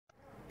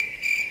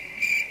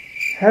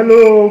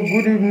Hello,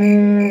 good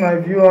evening, my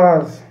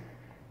viewers.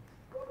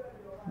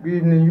 Good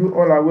evening, you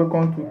all are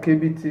welcome to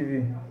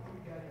KBTV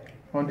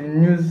on the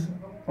news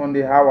on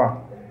the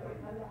hour.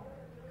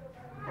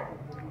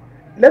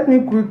 Let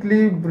me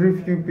quickly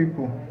brief you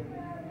people.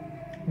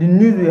 The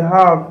news we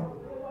have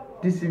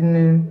this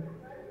evening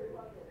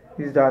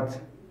is that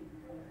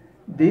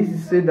they used to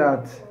say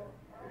that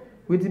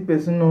wetin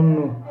person no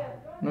know,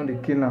 no dey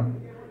kill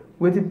am.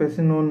 Wetin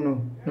person no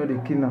know, no dey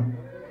kill am.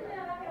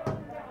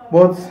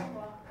 But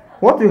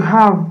what we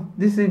have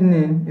this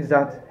evening is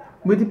that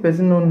wetin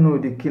person no know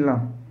dey kill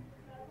am.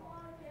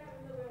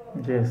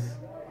 Yes,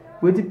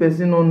 wetin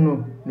person no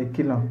know dey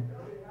kill am.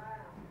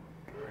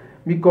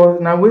 Because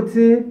na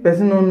wetin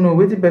person no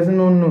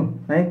know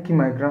na him kill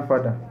my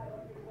grandfather.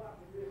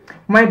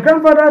 My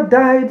grandfather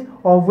died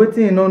of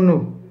wetin he no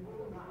know.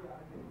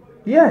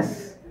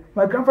 Yes,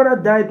 my grandfather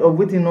died of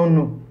wetin he no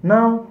know.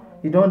 Now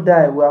he don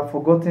die, we have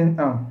forgotten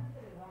am.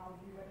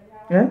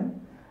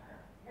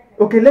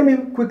 Okay, let me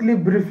quickly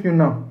brief you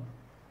now.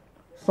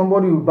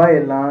 Somebody will buy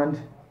a land,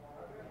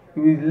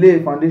 he will lay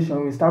a foundation,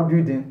 he will start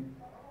building.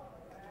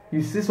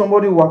 You see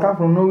somebody waka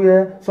from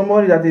nowhere,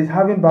 somebody that is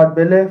having bad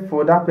belle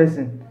for that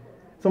person,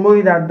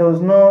 somebody that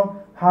does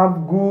not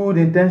have good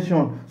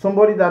intention,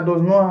 somebody that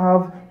does not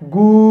have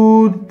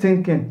good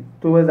thinking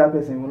towards that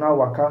person will now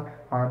waka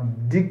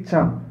and dig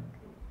charm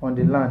on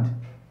the land.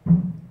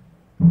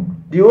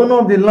 The owner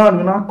of the land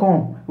will now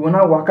come, he will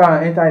now waka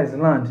and enter his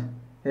land.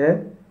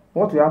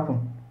 What will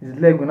happen? His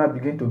leg will now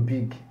begin to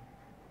big.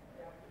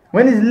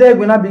 When his leg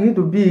will not begin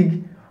to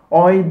big,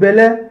 or his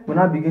belly will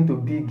not begin to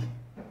big,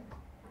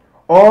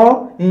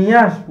 or his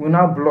yansh will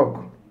not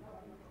block,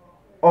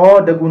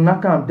 or they will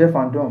knock him deaf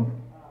and dumb.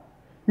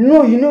 You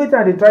know it.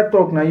 They try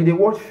talk now. You dey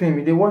watch film,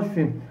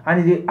 and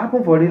it dey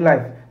happen for real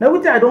life. Now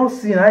wetin I don't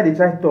see now, they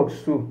try talk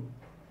so.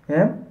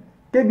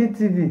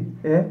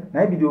 KBTV,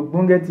 now be the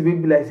ogbonge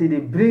TV be like say they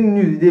bring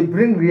news, they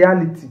bring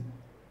reality.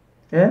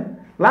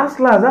 Last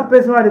that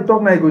person wey dey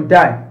talk now, he go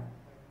die.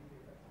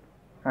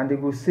 And they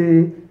go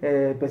say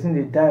person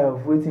dey die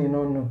of wetin you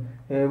no know,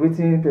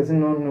 wetin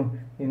person no know,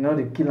 you know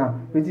dey kill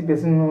am. Wetin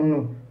person no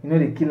know, you know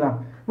dey kill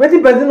am.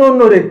 Wetin person no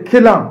know, dey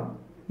kill am.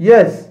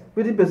 Yes,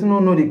 wetin person no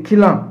know, dey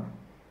kill am.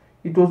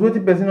 It was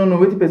wetin person no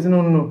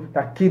know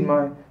that killed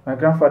my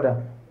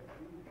grandfather.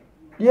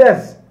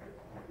 Yes.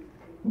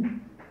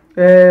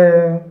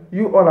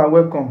 You all are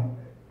welcome.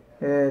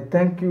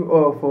 Thank you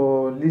all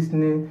for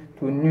listening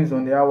to News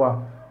on the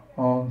Hour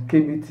on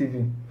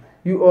KBTV.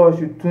 You all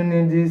should tune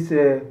in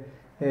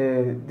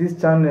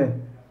this channel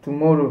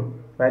tomorrow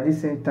by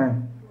this same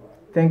time.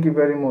 Thank you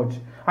very much.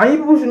 And you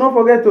people should not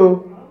forget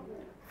to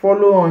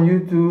follow on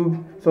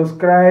YouTube,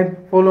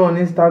 subscribe, follow on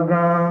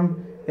Instagram,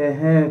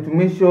 to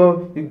make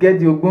sure you get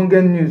the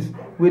ogbonge news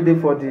wey dey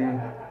for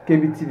the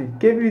KBTV.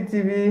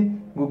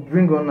 KBTV will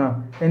bring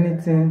on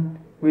anything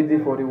wey dey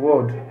for the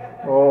world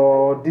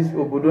or this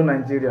obodo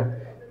Nigeria.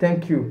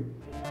 Thank you.